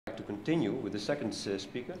continue with the second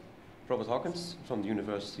speaker, Robert Hawkins from the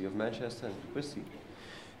University of Manchester and Christie,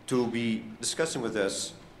 to be discussing with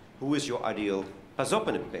us who is your ideal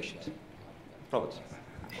Pazopanib patient. Robert.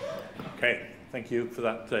 Okay, thank you for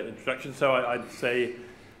that introduction. So I'd say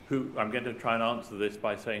I'm going to try and answer this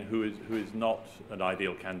by saying who is not an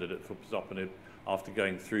ideal candidate for Pazopanib after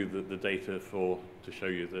going through the data to show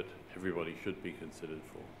you that everybody should be considered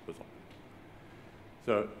for Pazopanib.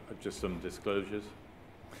 So just some disclosures.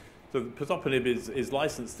 So Pazopanib is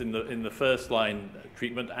licensed in the first line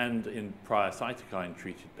treatment and in prior cytokine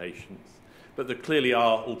treated patients. But there clearly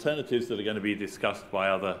are alternatives that are going to be discussed by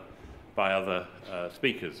other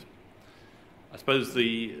speakers. I suppose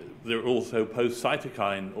there are also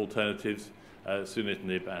post-cytokine alternatives,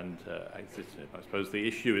 sunitinib and accredited. I suppose the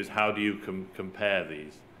issue is how do you compare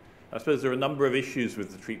these? I suppose there are a number of issues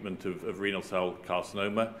with the treatment of renal cell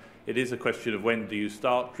carcinoma. It is a question of when do you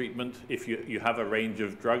start treatment. If you have a range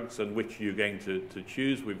of drugs and which you're going to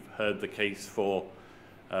choose. We've heard the case for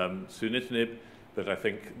sunitinib, but I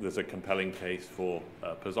think there's a compelling case for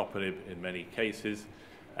Pazopanib in many cases,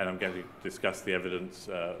 and I'm going to discuss the evidence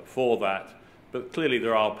for that. But clearly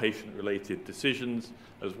there are patient-related decisions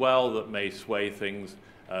as well that may sway things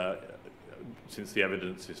since the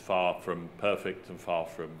evidence is far from perfect and far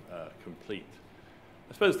from complete.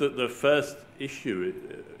 I suppose that the first issue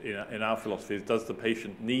in our philosophy is, does the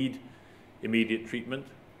patient need immediate treatment?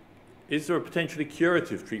 Is there a potentially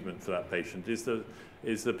curative treatment for that patient? Is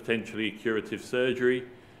there potentially curative surgery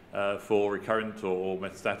for recurrent or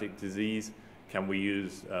metastatic disease? Can we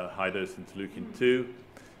use high-dose interleukin-2?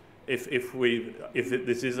 If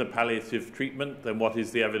this is a palliative treatment, then what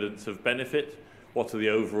is the evidence of benefit? What are the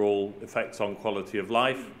overall effects on quality of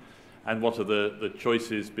life? And what are the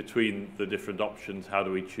choices between the different options? How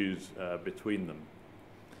do we choose between them?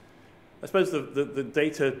 I suppose the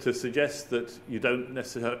data to suggest that you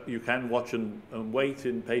can watch and wait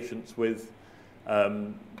in patients with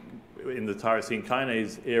in the tyrosine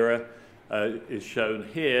kinase era is shown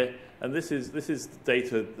here. And this is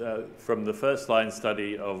data from the first-line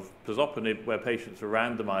study of Pazopanib, where patients were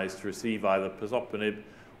randomized to receive either Pazopanib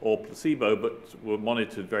or placebo, but were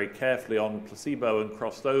monitored very carefully on placebo and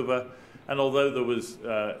crossed over. And although there was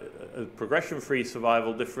a progression-free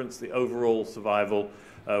survival difference, the overall survival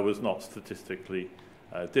was not statistically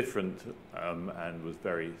different and was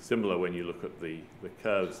very similar when you look at the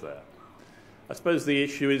curves there. I suppose the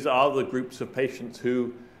issue is, are the groups of patients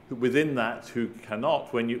who within that who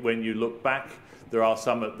cannot? When you look back, there are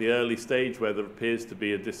some at the early stage where there appears to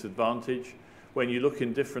be a disadvantage. When you look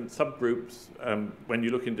in different subgroups, and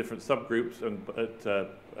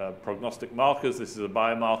at prognostic markers, this is a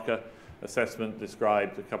biomarker assessment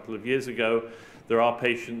described a couple of years ago. There are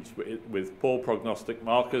patients with poor prognostic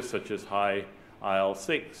markers, such as high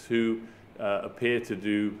IL-6, who appear to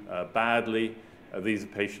do badly. These are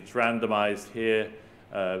patients randomized here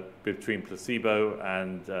between placebo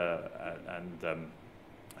and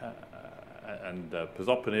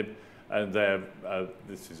Pazopanib. And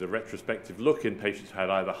this is a retrospective look in patients who had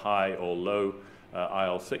either high or low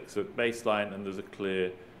IL-6 at baseline, and there's a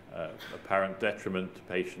clear apparent detriment to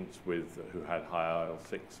patients who had high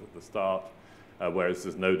IL-6 at the start, whereas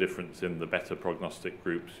there's no difference in the better prognostic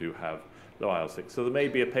groups who have low IL-6. So there may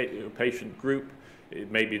be a patient group,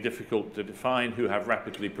 it may be difficult to define, who have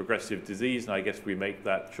rapidly progressive disease, and I guess we make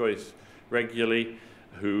that choice regularly,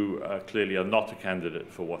 who clearly are not a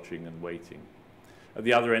candidate for watching and waiting. At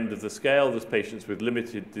the other end of the scale, there's patients with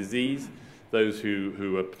limited disease, those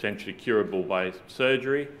who are potentially curable by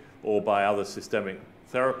surgery or by other systemic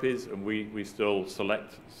therapies, and we still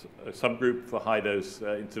select a subgroup for high-dose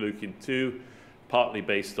interleukin-2, partly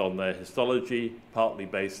based on their histology, partly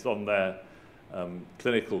based on their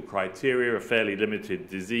clinical criteria, a fairly limited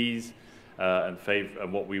disease, and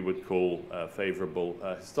what we would call favorable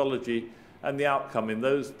histology. And the outcome in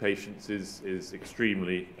those patients is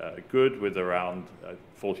extremely good, with around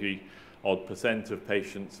 40-odd% of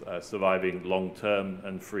patients surviving long-term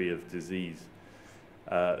and free of disease.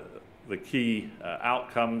 The key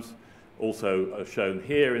outcomes also are shown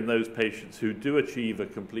here in those patients who do achieve a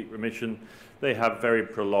complete remission. They have very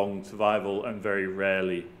prolonged survival and very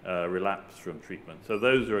rarely relapse from treatment. So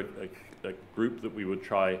those are a group that we would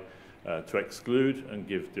try to exclude and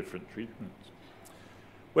give different treatments.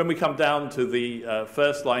 When we come down to the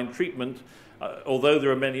first-line treatment, although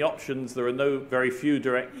there are many options, there are very few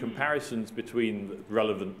direct comparisons between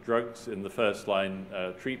relevant drugs in the first-line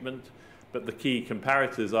treatment. But the key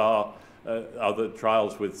comparators are the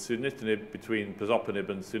trials with sunitinib, between Pazopanib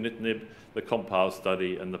and sunitinib, the COMPAS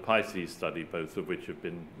study and the Pisces study, both of which have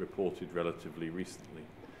been reported relatively recently.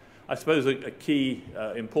 I suppose a key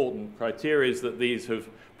important criteria is that these have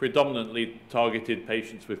predominantly targeted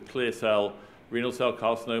patients with clear cell renal cell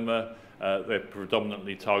carcinoma. They're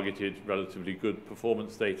predominantly targeted relatively good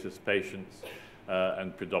performance status patients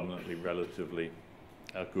and predominantly relatively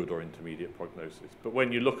good or intermediate prognosis. But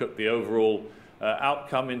when you look at the overall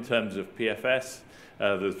outcome in terms of PFS,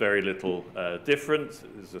 there's very little difference.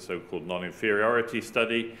 There's a so-called non-inferiority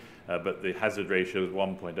study, but the hazard ratio is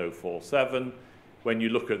 1.047. When you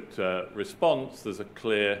look at response, there's a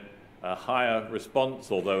clear higher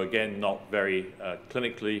response, although again not very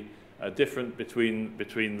clinically different between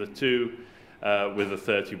the two, with a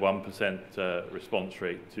 31% response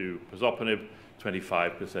rate to Pazopanib,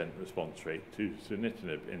 25% response rate to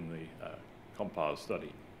sunitinib in the COMPAS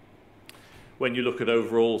study. When you look at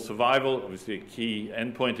overall survival, obviously a key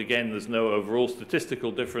endpoint, again, there's no overall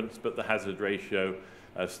statistical difference, but the hazard ratio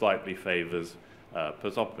slightly favors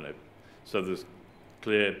Pazopanib. So there's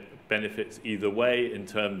clear benefits either way in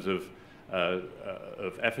terms of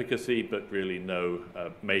efficacy, but really no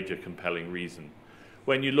major compelling reason.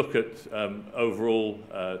 When you look at overall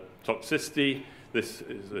toxicity, this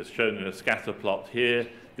is shown in a scatter plot here.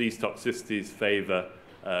 These toxicities favor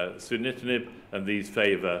sunitinib, and these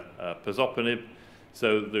favor Pazopanib.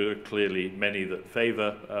 So there are clearly many that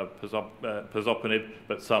favor Pazopanib,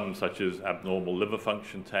 but some, such as abnormal liver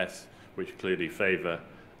function tests, which clearly favor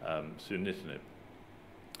sunitinib.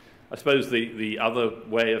 I suppose the other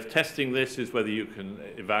way of testing this is whether you can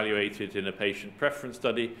evaluate it in a patient preference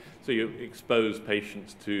study. So you expose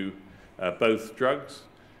patients to both drugs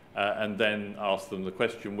and then ask them the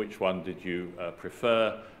question, which one did you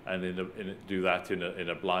prefer, and do that in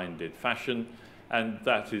a blinded fashion. And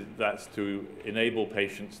that's to enable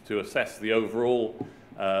patients to assess the overall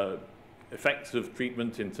effects of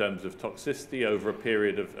treatment in terms of toxicity over a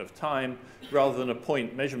period of time, rather than a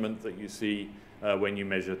point measurement that you see when you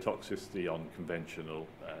measure toxicity on conventional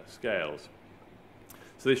scales.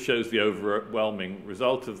 So this shows the overwhelming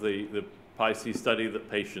result of the PICE study, that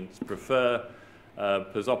patients prefer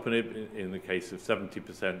Pazopanib in the case of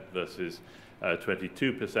 70% versus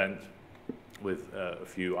 22%, with a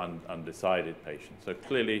few undecided patients. So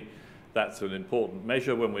clearly that's an important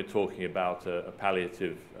measure when we're talking about a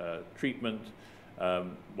palliative treatment.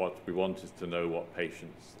 What we want is to know what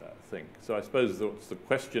patients think. So I suppose the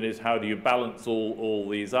question is, how do you balance all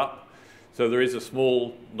these up? So there is a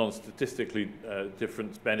small non-statistically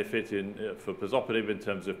difference benefit for Pazopanib in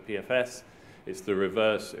terms of PFS. It's the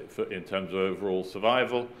reverse in terms of overall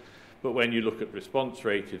survival. But when you look at response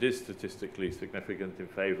rate, it is statistically significant in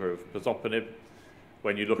favor of Pazopanib.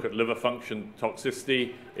 When you look at liver function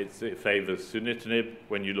toxicity, it favors sunitinib.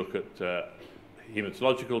 When you look at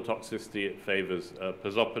hematological toxicity, it favors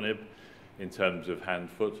Pazopanib. In terms of hand,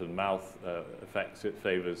 foot, and mouth effects, it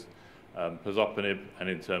favors Pazopanib. And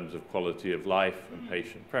in terms of quality of life and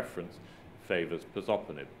patient preference, it favors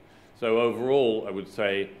Pazopanib. So overall, I would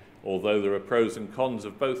say, although there are pros and cons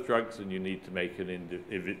of both drugs and you need to make an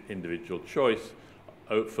individual choice,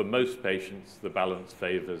 for most patients, the balance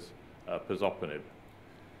favors Pazopanib.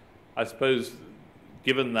 I suppose,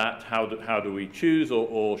 given that, how do we choose,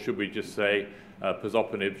 or should we just say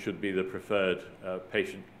Pazopanib should be the preferred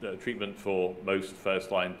patient treatment for most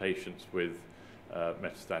first-line patients with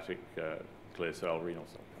metastatic clear cell renal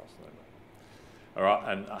cell carcinoma? All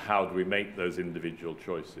right, and how do we make those individual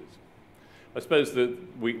choices? I suppose that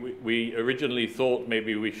we originally thought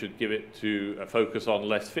maybe we should give it to a focus on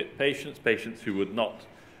less fit patients, patients who would not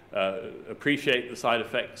appreciate the side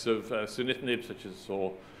effects of sunitinib, such as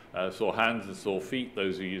sore hands and sore feet,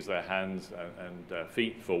 those who use their hands and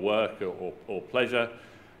feet for work or pleasure.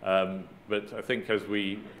 But I think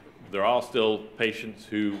there are still patients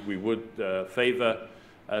who we would favor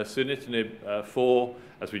sunitinib for.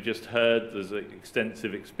 As we just heard, there's an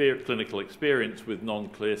extensive clinical experience with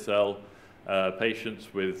non-clear cell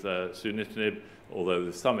patients with sunitinib, although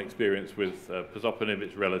there's some experience with Pazopanib,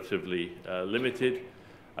 it's relatively limited.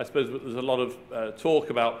 I suppose there's a lot of talk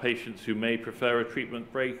about patients who may prefer a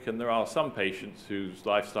treatment break, and there are some patients whose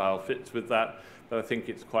lifestyle fits with that, but I think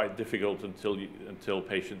it's quite difficult until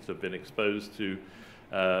patients have been exposed to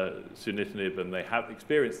sunitinib and they have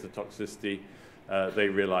experienced the toxicity, they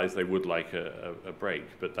realize they would like a break,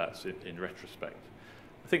 but that's in retrospect.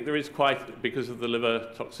 I think there is because of the liver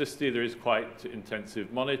toxicity, there is quite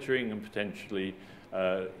intensive monitoring and potentially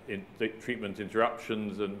treatment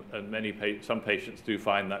interruptions, and some patients do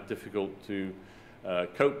find that difficult to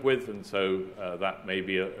cope with, and so that may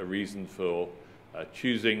be a reason for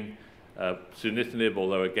choosing sunitinib,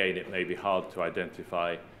 although again it may be hard to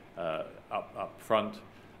identify up front.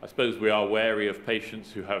 I suppose we are wary of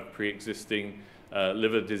patients who have pre-existing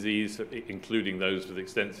liver disease, including those with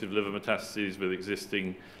extensive liver metastases, with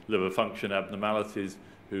existing liver function abnormalities,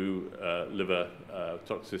 who liver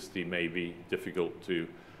toxicity may be difficult to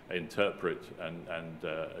interpret and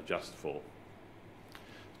adjust for.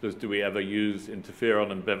 So do we ever use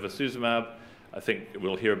interferon and bevacizumab? I think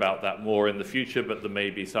we'll hear about that more in the future, but there may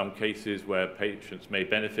be some cases where patients may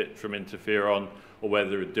benefit from interferon or where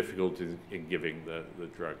there are difficulties in giving the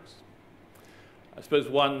drugs. I suppose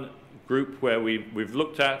one group where we've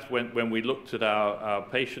looked at, when we looked at our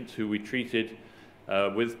patients who we treated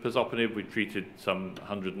with Pazopanib, we treated some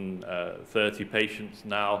 130 patients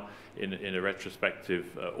now in a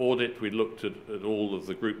retrospective audit. We looked at all of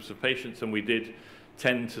the groups of patients, and we did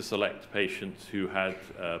tend to select patients who had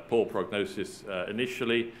poor prognosis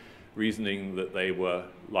initially, reasoning that they were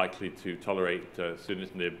likely to tolerate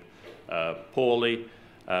sunitinib poorly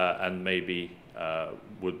and maybe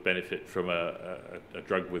would benefit from a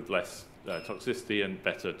drug with less toxicity and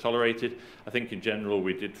better tolerated. I think in general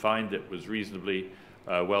we did find it was reasonably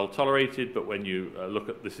well tolerated, but when you look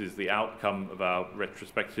at, this is the outcome of our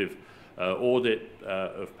retrospective audit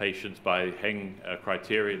of patients by Heng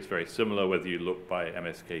criteria. It's very similar whether you look by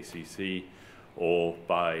MSKCC or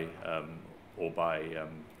by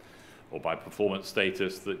performance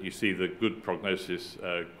status, that you see the good prognosis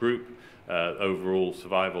group. Overall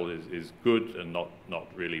survival is good and not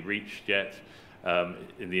really reached yet.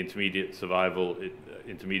 In the intermediate survival,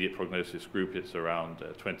 intermediate prognosis group, it's around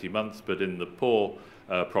 20 months, but in the poor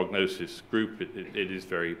prognosis group, it is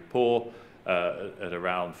very poor. At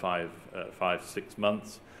around 5-6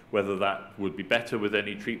 months. Whether that would be better with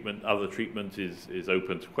any treatment, other treatment is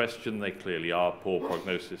open to question. They clearly are poor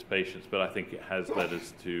prognosis patients, but I think it has led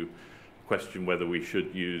us to question whether we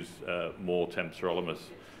should use more temsirolimus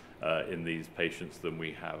in these patients than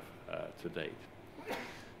we have to date.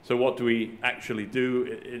 So what do we actually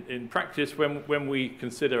do in practice when we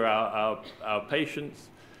consider our patients?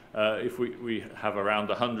 If we have around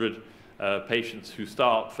 100 patients who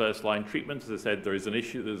start first-line treatment. As I said, there is an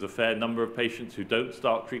issue. There's a fair number of patients who don't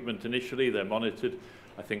start treatment initially. They're monitored.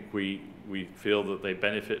 I think we feel that they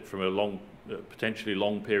benefit from a potentially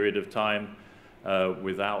long period of time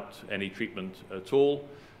without any treatment at all.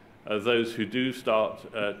 Those who do start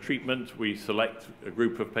treatment, we select a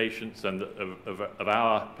group of patients, and of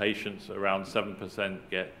our patients, around 7%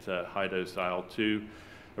 get high-dose IL-2.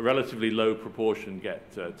 A relatively low proportion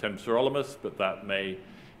get temsirolimus, but that may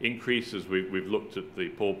increase as we've looked at the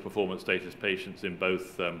poor performance status patients in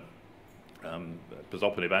both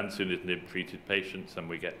Pazopanib and sunitinib treated patients, and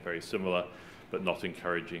we get very similar but not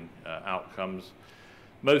encouraging outcomes.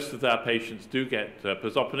 Most of our patients do get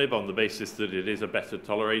Pazopanib on the basis that it is a better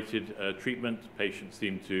tolerated treatment. Patients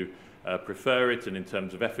seem to prefer it, and in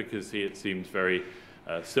terms of efficacy, it seems very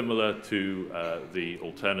similar to the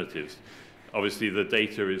alternatives. Obviously, the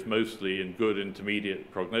data is mostly in good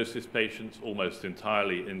intermediate prognosis patients, almost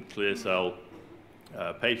entirely in clear cell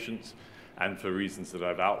patients, and for reasons that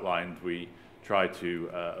I've outlined, we try to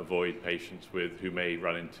avoid patients who may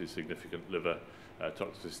run into significant liver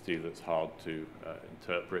toxicity that's hard to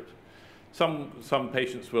interpret. Some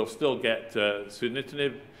patients will still get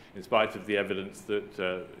sunitinib in spite of the evidence that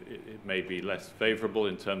it may be less favorable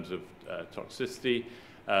in terms of toxicity,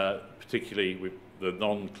 particularly with the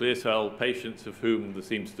non-clear cell patients, of whom there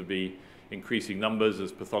seems to be increasing numbers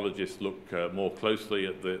as pathologists look more closely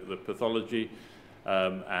at the pathology,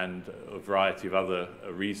 and a variety of other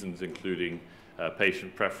reasons, including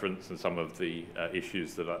patient preference and some of the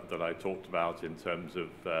issues that I talked about in terms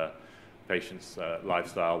of patients'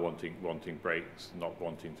 lifestyle, wanting breaks, not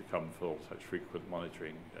wanting to come for such frequent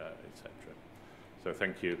monitoring, etc. So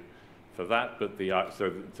thank you for that. But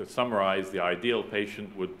so to summarize, the ideal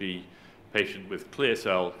patient would be patient with clear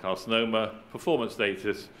cell carcinoma, performance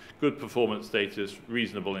status, good performance status,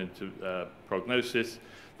 reasonable prognosis,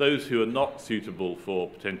 those who are not suitable for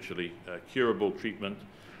potentially curable treatment,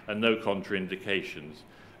 and no contraindications,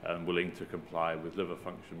 and willing to comply with liver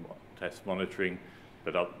function test monitoring,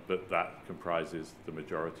 but that comprises the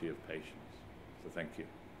majority of patients. So thank you.